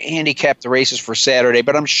to handicap the races for Saturday,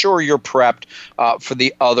 but I'm sure you're prepped for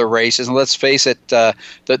the other races. And let's face it,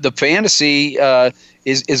 the fantasy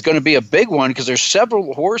is going to be a big one, because there's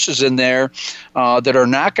several horses in there that are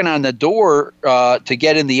knocking on the door to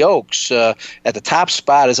get in the Oaks. At the top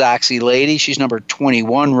spot is Oxy Lady. She's number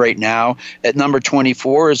 21 right now. At number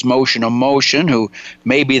 24 is Motion of Motion, who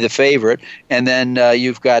may be the favorite. And then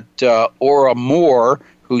you've got Aura Moore,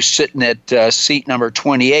 who's sitting at seat number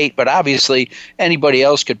 28, but obviously anybody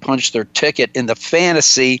else could punch their ticket in the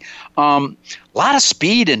fantasy. A lot of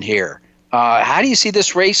speed in here. How do you see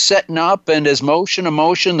this race setting up, and is Motion of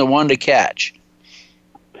Motion the one to catch?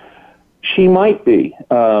 She might be,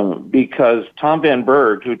 because Tom Van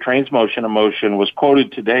Berg, who trains Motion of Motion, was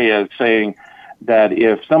quoted today as saying that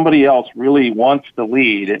if somebody else really wants the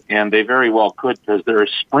lead, and they very well could, because there is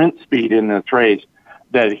sprint speed in this race,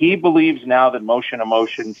 that he believes now that Motion of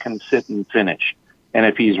Motion can sit and finish. And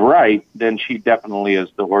if he's right, then she definitely is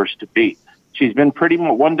the horse to beat. She's been pretty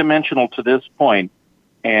one-dimensional to this point,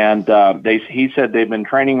 and he said they've been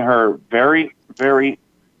training her very, very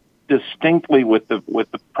distinctly with the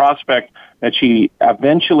prospect that she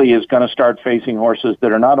eventually is going to start facing horses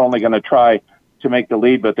that are not only going to try to make the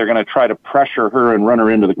lead, but they're going to try to pressure her and run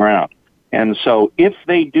her into the ground. And so if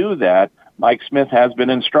they do that, Mike Smith has been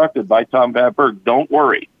instructed by Tom Van Berg, don't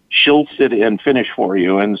worry, she'll sit and finish for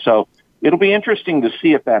you. And so it'll be interesting to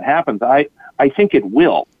see if that happens. I think it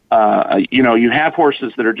will. You have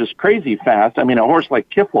horses that are just crazy fast. I mean, a horse like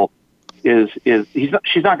Kiffle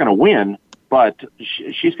she's not going to win, but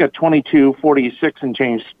she's got 22:46 and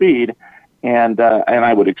change speed. And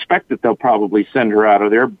I would expect that they'll probably send her out of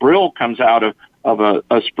there. Brill comes out of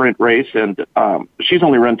a sprint race, and she's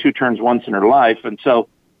only run 2 turns once in her life. And so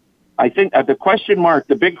I think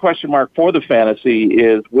the big question mark for the fantasy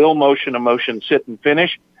is, will Motion of Motion sit and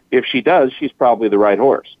finish? If she does, she's probably the right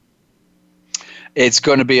horse. It's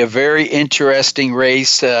going to be a very interesting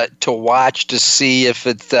race to watch, to see if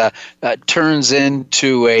it turns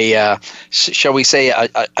into a, shall we say,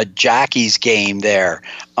 a jockey's game there.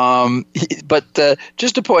 But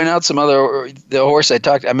just to point out the horse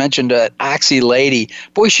I mentioned, Oxy Lady.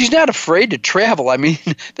 Boy, she's not afraid to travel. I mean,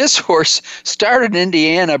 this horse started in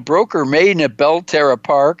Indiana, broke her maiden at Belterra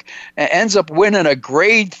Park, ends up winning a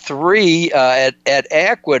Grade 3 at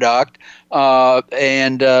Aqueduct,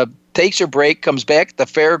 and takes her break, comes back at the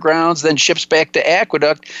fairgrounds, then ships back to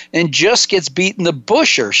Aqueduct, and just gets beaten the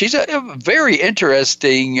Busher. She's a very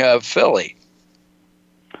interesting filly.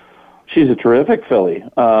 She's a terrific filly,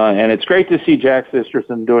 and it's great to see Jack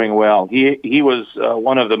Sisterson doing well. He was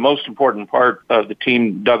one of the most important part of the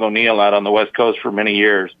team Doug O'Neill out on the West Coast for many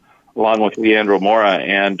years, along with Leandro Mora,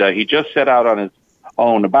 and he just set out on his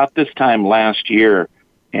own about this time last year.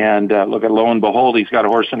 And lo and behold, he's got a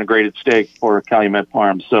horse in a graded stake for Calumet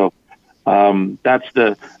Farms. So That's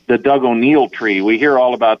the Doug O'Neill tree. We hear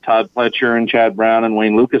all about Todd Pletcher and Chad Brown and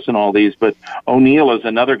Wayne Lucas and all these, but O'Neill is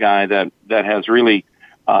another guy that has really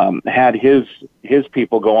had his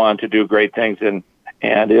people go on to do great things, and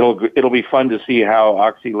it'll be fun to see how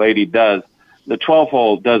Oxy Lady does. The 12th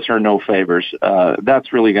hole does her no favors.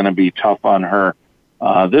 That's really going to be tough on her.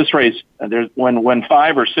 This race, when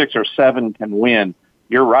 5 or 6 or 7 can win,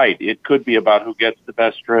 you're right. It could be about who gets the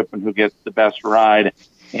best trip and who gets the best ride,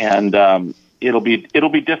 and it'll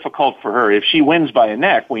be difficult for her. If she wins by a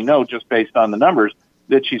neck, we know just based on the numbers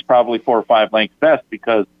that she's probably 4 or 5 lengths best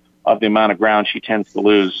because of the amount of ground she tends to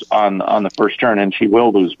lose on the first turn, and she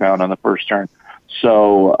will lose ground on the first turn.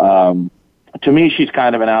 So to me, she's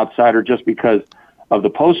kind of an outsider just because of the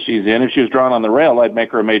post she's in. If she was drawn on the rail, I'd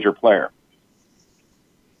make her a major player.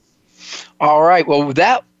 All right. Well,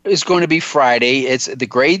 that is going to be Friday. It's the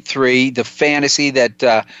Grade 3, the fantasy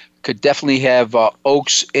that could definitely have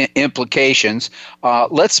Oaks implications.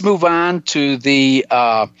 Let's move on to the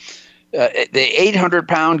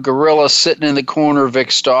 800-pound gorilla sitting in the corner,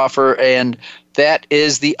 Vic Stauffer, and that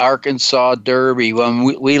is the Arkansas Derby. When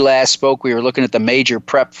we last spoke, we were looking at the major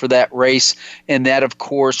prep for that race, and that, of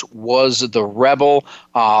course, was the Rebel.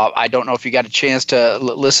 I don't know if you got a chance to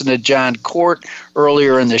listen to Jon Court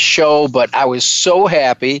earlier in the show, but I was so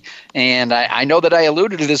happy, and I know that I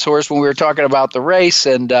alluded to this horse when we were talking about the race,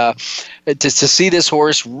 and to see this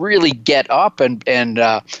horse really get up and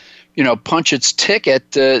punch its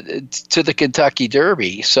ticket to the Kentucky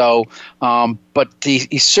Derby. So, but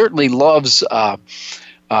he certainly loves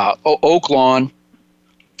Oaklawn.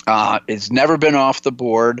 It's never been off the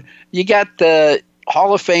board. You got the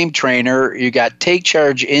Hall of Fame trainer. You got Take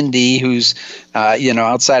Charge Indy, who's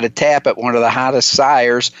outside of Tapit, one of the hottest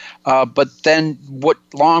sires. But then what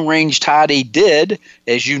Long Range Toddy did,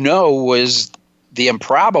 as you know, was the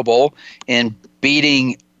Improbable in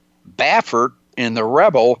beating Baffert in the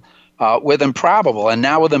Rebel. With Improbable. And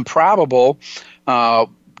now with Improbable,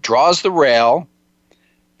 draws the rail.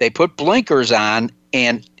 They put blinkers on,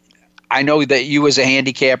 and I know that you as a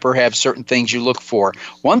handicapper have certain things you look for.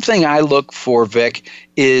 One thing I look for, Vic,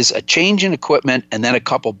 is a change in equipment and then a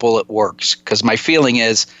couple bullet works, because my feeling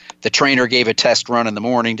is the trainer gave a test run in the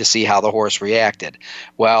morning to see how the horse reacted.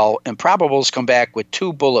 Well, Improbable's come back with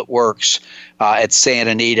 2 bullet works at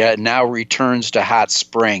Santa Anita and now returns to Hot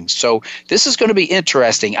Springs. So this is going to be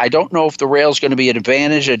interesting. I don't know if the rail's going to be an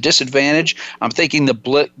advantage or disadvantage. I'm thinking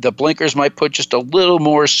the blinkers might put just a little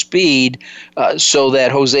more speed so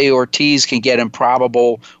that Jose Ortiz can get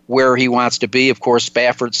Improbable where he wants to be. Of course,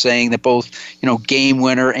 Baffert's saying that both Game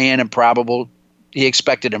Winner and Improbable, he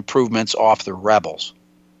expected improvements off the Rebels.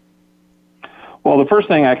 Well, the first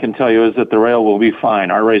thing I can tell you is that the rail will be fine.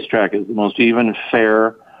 Our racetrack is the most even,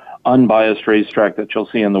 fair, unbiased racetrack that you'll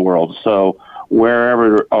see in the world. So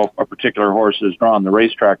wherever a particular horse is drawn, the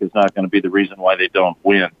racetrack is not going to be the reason why they don't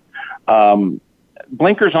win.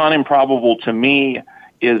 Blinkers on Improbable, to me,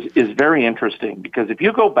 is very interesting because if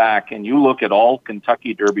you go back and you look at all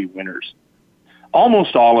Kentucky Derby winners,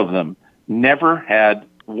 almost all of them never had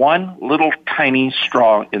one little tiny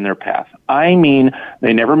straw in their path. I mean,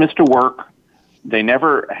 they never missed a work. They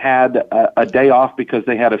never had a day off because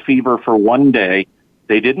they had a fever for one day.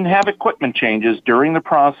 They didn't have equipment changes during the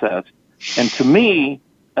process. And to me,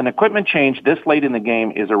 an equipment change this late in the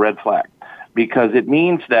game is a red flag because it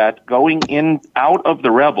means that going out of the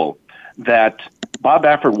Rebel, that Bob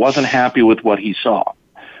Baffert wasn't happy with what he saw.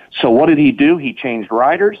 So what did he do? He changed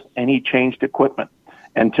riders and he changed equipment.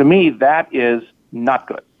 And to me, that is not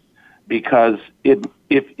good because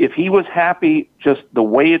if he was happy just the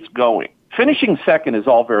way it's going, finishing second is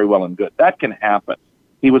all very well and good. That can happen.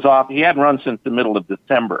 He was off. He hadn't run since the middle of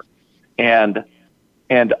December. And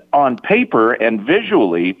on paper and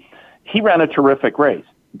visually, he ran a terrific race.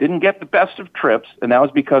 Didn't get the best of trips, and that was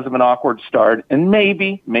because of an awkward start. And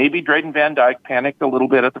maybe Drayden Van Dyke panicked a little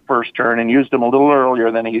bit at the first turn and used him a little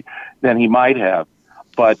earlier than he might have.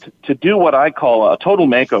 But to do what I call a total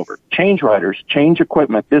makeover, change riders, change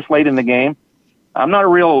equipment this late in the game, I'm not a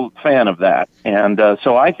real fan of that. And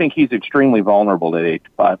so I think he's extremely vulnerable at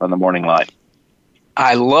 8-5 on the morning line.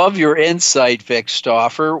 I love your insight, Vic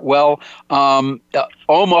Stauffer. Well,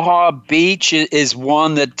 Omaha Beach is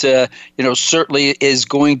one that certainly is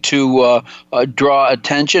going to draw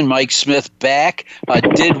attention. Mike Smith back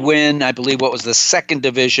did win, I believe, what was the second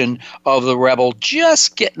division of the Rebel,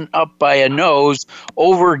 just getting up by a nose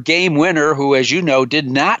over Game Winner, who, as you know, did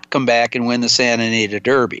not come back and win the Santa Anita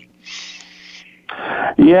Derby.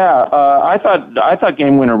 Yeah, I thought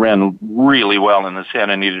Game Winner ran really well in the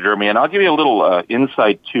Santa Anita Derby, and I'll give you a little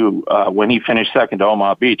insight too. When he finished second to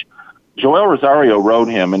Omaha Beach, Joel Rosario rode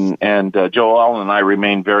him, and Joel and I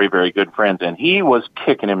remained very, very good friends, and he was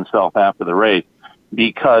kicking himself after the race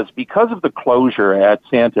because of the closure at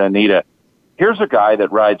Santa Anita. Here's a guy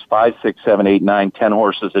that rides 5, 6, 7, 8, 9, 10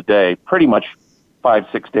 horses a day, pretty much 5,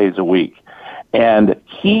 6 days a week. And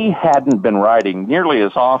he hadn't been riding nearly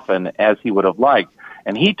as often as he would have liked.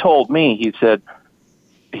 And he told me, he said,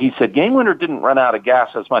 Game Winner didn't run out of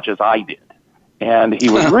gas as much as I did. And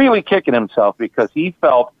he was really kicking himself because he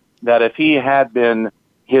felt that if he had been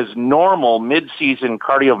his normal mid-season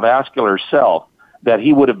cardiovascular self, that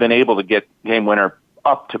he would have been able to get Game Winner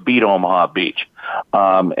up to beat Omaha Beach.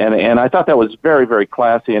 And I thought that was very, very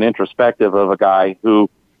classy and introspective of a guy who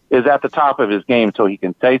is at the top of his game so he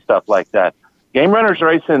can say stuff like that. Game Runner's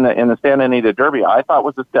race in the Santa Anita Derby, I thought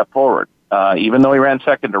was a step forward. Even though he ran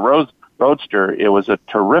second to Roadster, it was a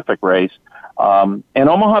terrific race. And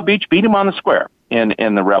Omaha Beach beat him on the square in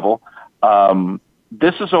the Rebel.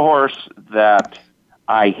 This is a horse that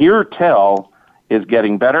I hear tell is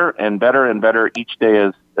getting better and better and better each day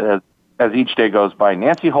as each day goes by.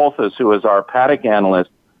 Nancy Holthus, who is our paddock analyst,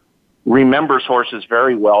 remembers horses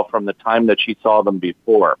very well from the time that she saw them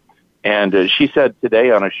before. And she said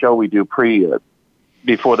today on a show we do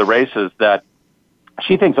before the races that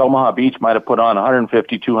she thinks Omaha Beach might have put on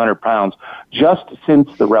 150, 200 pounds just since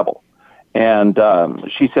the Rebel. And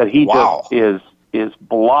she said he just is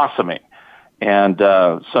blossoming. And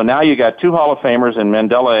so now you got two Hall of Famers in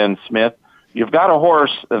Mandela and Smith. You've got a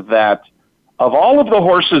horse that, of all of the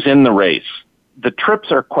horses in the race, the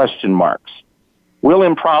trips are question marks. Will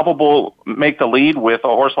Improbable make the lead with a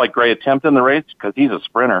horse like Gray Attempt in the race? Because he's a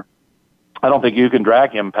sprinter. I don't think you can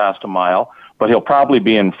drag him past a mile, but he'll probably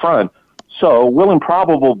be in front. So will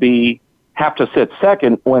Improbable have to sit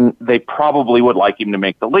second when they probably would like him to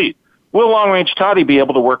make the lead? Will Long Range Toddy be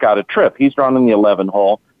able to work out a trip? He's drawn in the 11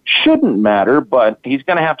 hole. Shouldn't matter, but he's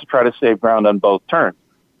going to have to try to save ground on both turns.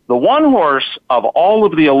 The one horse of all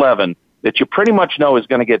of the 11 that you pretty much know is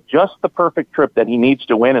going to get just the perfect trip that he needs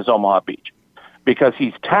to win is Omaha Beach, because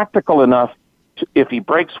he's tactical enough to, if he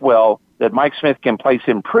breaks well, that Mike Smith can place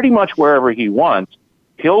him pretty much wherever he wants.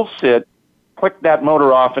 He'll sit, click that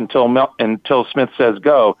motor off until Smith says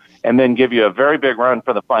go, and then give you a very big run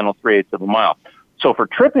for the final 3/8 of a mile. So for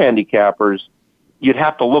trip handicappers, you'd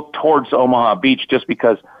have to look towards Omaha Beach just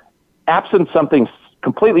because, absent something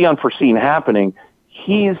completely unforeseen happening,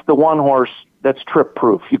 he's the one horse that's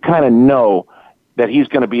trip-proof. You kind of know that he's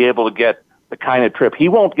going to be able to get the kind of trip. He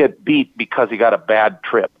won't get beat because he got a bad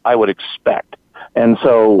trip, I would expect. And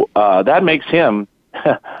so that makes him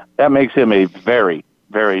a very,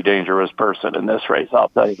 very dangerous person in this race, I'll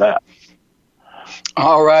tell you that.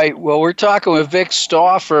 All right. Well, we're talking with Vic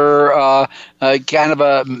Stauffer, kind of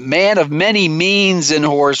a man of many means in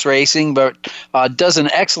horse racing, but does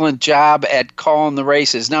an excellent job at calling the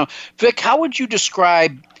races. Now, Vic, how would you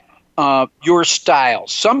describe your style?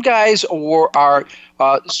 Some guys are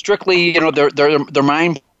strictly, their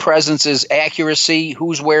mind presence is accuracy,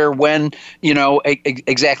 who's where, when,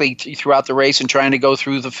 exactly throughout the race and trying to go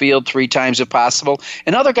through the field 3 times if possible.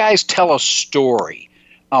 And other guys tell a story.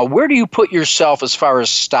 Where do you put yourself as far as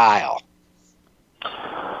style?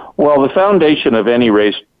 Well, the foundation of any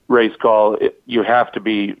race call, you have to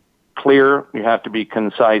be clear, you have to be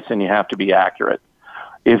concise, and you have to be accurate.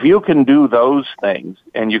 If you can do those things,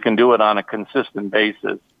 and you can do it on a consistent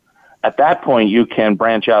basis, at that point you can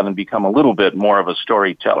branch out and become a little bit more of a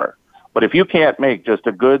storyteller. But if you can't make just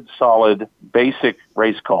a good, solid, basic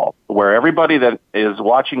race call where everybody that is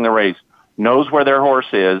watching the race knows where their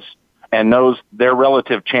horse is and knows their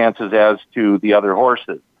relative chances as to the other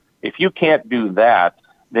horses, if you can't do that,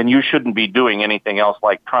 then you shouldn't be doing anything else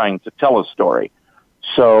like trying to tell a story.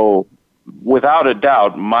 So without a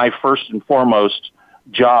doubt, my first and foremost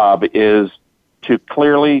job is to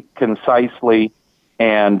clearly, concisely,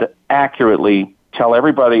 and accurately tell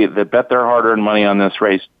everybody that bet their hard-earned money on this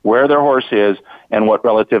race where their horse is and what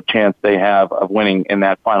relative chance they have of winning in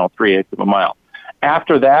that final 3/8 of a mile.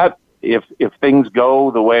 After that, if things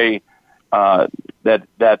go the way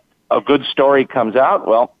that a good story comes out,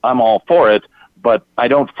 well, I'm all for it, but I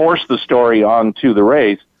don't force the story onto the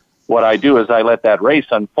race. What I do is I let that race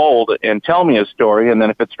unfold and tell me a story, and then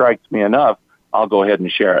if it strikes me enough, I'll go ahead and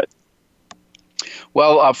share it.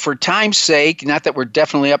 Well, for time's sake, not that we're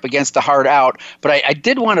definitely up against the hard out, but I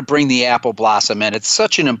did want to bring the Apple Blossom in. It's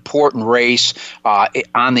such an important race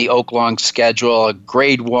on the Oaklawn schedule, a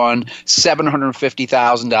Grade 1,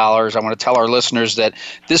 $750,000. I want to tell our listeners that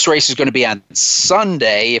this race is going to be on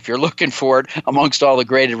Sunday. If you're looking for it amongst all the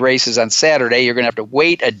graded races on Saturday, you're going to have to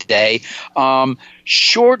wait a day.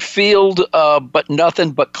 Short field, but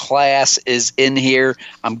nothing but class is in here.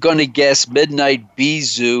 I'm going to guess Midnight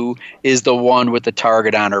Bisou is the one with the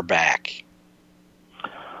target on her back.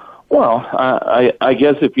 Well, I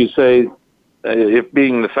guess if you say if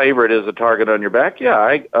being the favorite is a target on your back,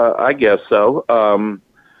 yeah, I guess so.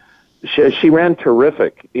 She ran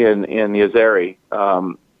terrific in the Azeri.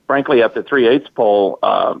 Frankly, at the 3/8 pole,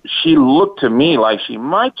 she looked to me like she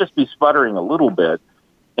might just be sputtering a little bit.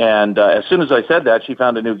 And as soon as I said that, she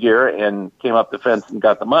found a new gear and came up the fence and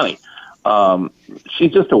got the money.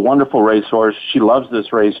 She's just a wonderful racehorse. She loves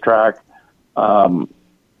this racetrack.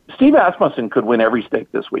 Steve Asmussen could win every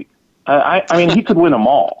stake this week. I mean, he could win them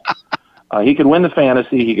all. He could win the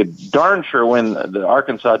Fantasy. He could darn sure win the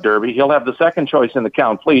Arkansas Derby. He'll have the second choice in the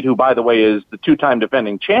Count Fleet, who, by the way, is the two-time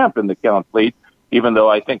defending champ in the Count Fleet, even though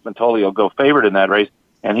I think Montoli will go favored in that race.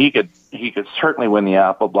 And he could certainly win the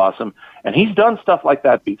Apple Blossom. And he's done stuff like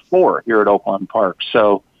that before here at Oaklawn Park.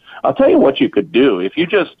 So I'll tell you what you could do. If you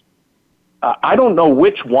just, I don't know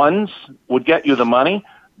which ones would get you the money,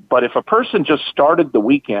 but if a person just started the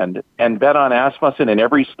weekend and bet on Asmussen in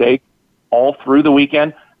every stake all through the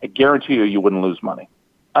weekend, I guarantee you wouldn't lose money.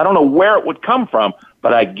 I don't know where it would come from,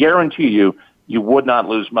 but I guarantee you would not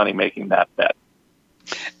lose money making that bet.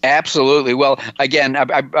 Absolutely. Well, again,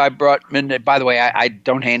 I brought Midnight. By the way, I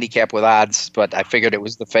don't handicap with odds, but I figured it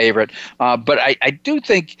was the favorite. But I do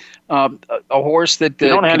think a horse that... You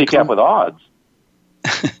don't handicap with odds.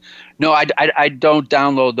 No, I don't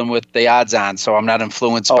download them with the odds on, so I'm not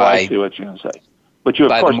influenced by... I see what you're going to say. But you,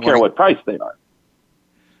 of course, care what price they are.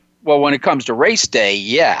 Well, when it comes to race day,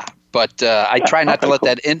 yeah. But I try not to let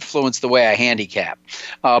that influence the way I handicap.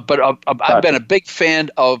 But I've been a big fan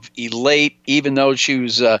of Elate, even though she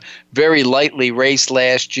was very lightly raced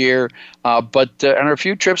last year. But on her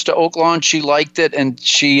few trips to Oaklawn, she liked it, and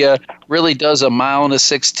she really does a mile and a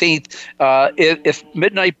 16th. If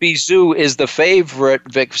Midnight Bisou is the favorite,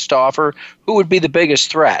 Vic Stauffer, who would be the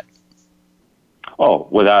biggest threat? Oh,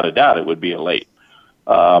 without a doubt, it would be Elate.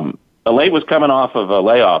 Elate was coming off of a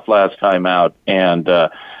layoff last time out, and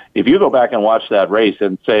if you go back and watch that race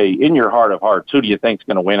and say, in your heart of hearts, who do you think is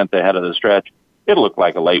going to win at the head of the stretch? It looked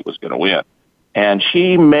like Elate was going to win. And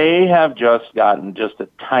she may have just gotten just a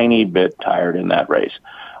tiny bit tired in that race.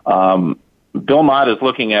 Bill Mott is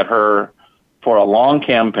looking at her for a long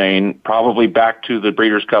campaign, probably back to the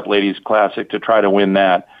Breeders' Cup Ladies Classic to try to win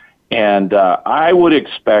that. And I would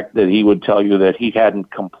expect that he would tell you that he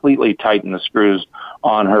hadn't completely tightened the screws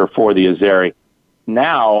on her for the Azeri.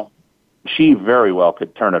 Now, she very well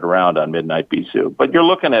could turn it around on Midnight Bisou. But you're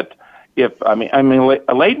looking at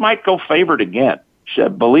Elate might go favored again.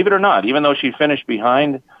 Believe it or not, even though she finished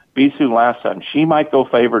behind Bisou last time, she might go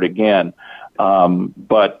favored again.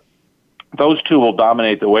 But those two will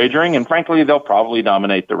dominate the wagering, and frankly, they'll probably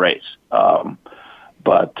dominate the race.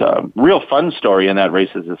 But real fun story in that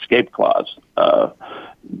race is Escape Clause.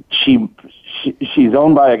 She's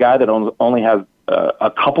owned by a guy that only has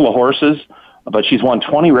a couple of horses, but she's won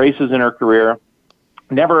 20 races in her career,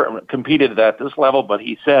 never competed at this level, but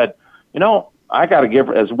he said, I got to give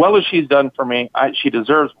her, as well as she's done for me, she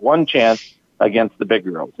deserves one chance against the big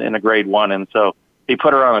girls in a Grade 1. And so he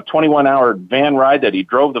put her on a 21-hour van ride that he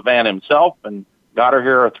drove the van himself and got her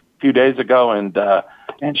here a few days ago,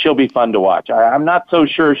 and she'll be fun to watch. I'm not so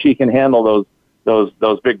sure she can handle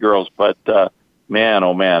those big girls, but man,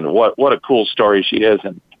 oh man, what a cool story she is,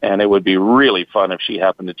 and it would be really fun if she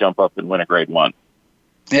happened to jump up and win a Grade 1.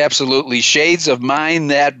 Absolutely. Shades of Mine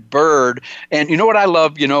That Bird. And you know what I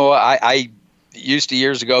love? I used to,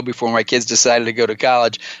 years ago, before my kids decided to go to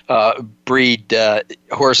college, breed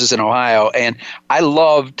horses in Ohio. And I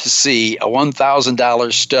love to see a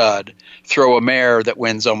 $1,000 stud throw a mare that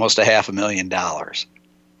wins almost $500,000.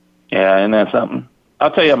 Yeah, and that's something.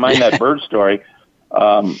 I'll tell you a Mine That Bird story.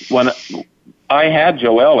 When I had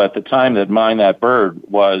Joel at the time that Mine That Bird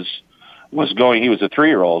was going, he was a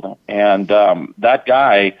 3-year-old, and that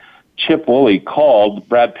guy, Chip Woolley, called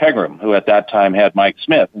Brad Pegram, who at that time had Mike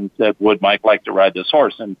Smith, and said, would Mike like to ride this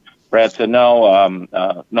horse? And Brad said,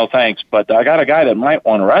 no thanks, but I got a guy that might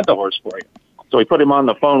want to ride the horse for you. So he put him on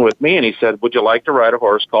the phone with me, and he said, would you like to ride a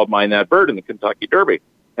horse called Mine That Bird in the Kentucky Derby?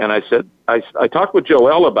 And I said, I talked with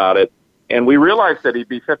Joel about it, and we realized that he'd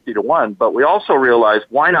be 50-1, but we also realized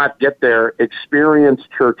why not get there, experience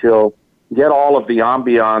Churchill, get all of the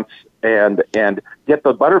ambiance and get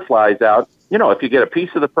the butterflies out. You know, if you get a piece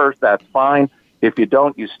of the purse, that's fine. If you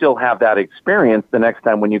don't, you still have that experience the next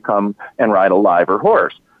time when you come and ride a liver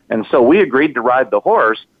horse. And so we agreed to ride the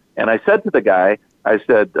horse, and I said to the guy, I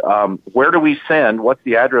said, where do we send, what's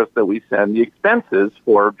the address that we send the expenses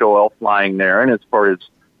for Joel flying there, and it's for his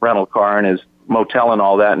rental car and his motel and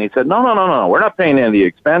all that. And he said, no, we're not paying any of the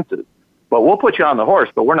expenses, but we'll put you on the horse,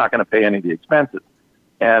 but we're not going to pay any of the expenses.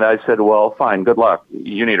 And I said, well, fine, good luck.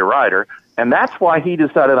 You need a rider. And that's why he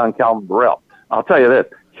decided on Calvin Burrell. I'll tell you this.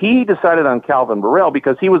 He decided on Calvin Burrell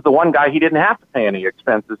because he was the one guy he didn't have to pay any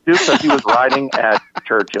expenses to because he was riding at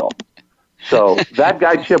Churchill. So that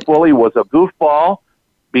guy, Chip Woolley, was a goofball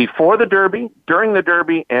before the Derby, during the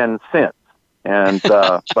Derby, and since. And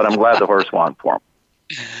but I'm glad the horse won for him.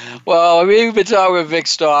 Well, we've been talking with Vic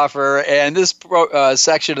Stauffer, and this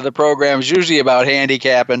section of the program is usually about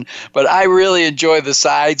handicapping, but I really enjoy the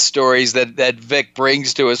side stories that Vic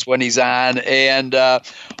brings to us when he's on, and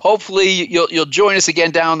hopefully you'll join us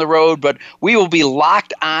again down the road, but we will be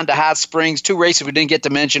locked on to Hot Springs. 2 races we didn't get to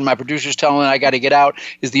mention, my producer's telling me I got to get out,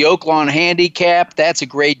 is the Oaklawn Handicap, that's a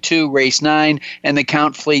Grade 2, Race 9, and the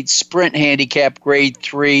Count Fleet Sprint Handicap, Grade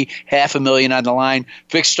 3, $500,000 on the line.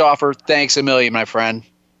 Vic Stauffer, thanks a million, my friend.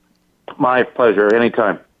 My pleasure.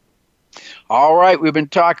 Anytime. All right. We've been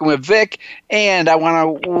talking with Vic, and I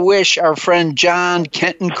want to wish our friend Jon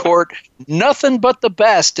Court nothing but the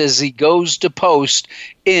best as he goes to post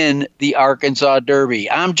in the Arkansas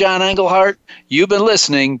Derby. I'm John Englehart. You've been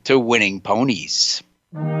listening to Winning Ponies.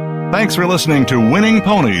 Thanks for listening to Winning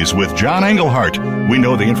Ponies with John Englehart. We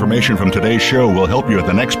know the information from today's show will help you at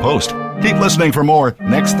the next post. Keep listening for more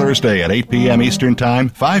next Thursday at 8 p.m. Eastern Time,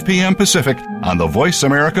 5 p.m. Pacific on the Voice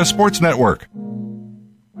America Sports Network.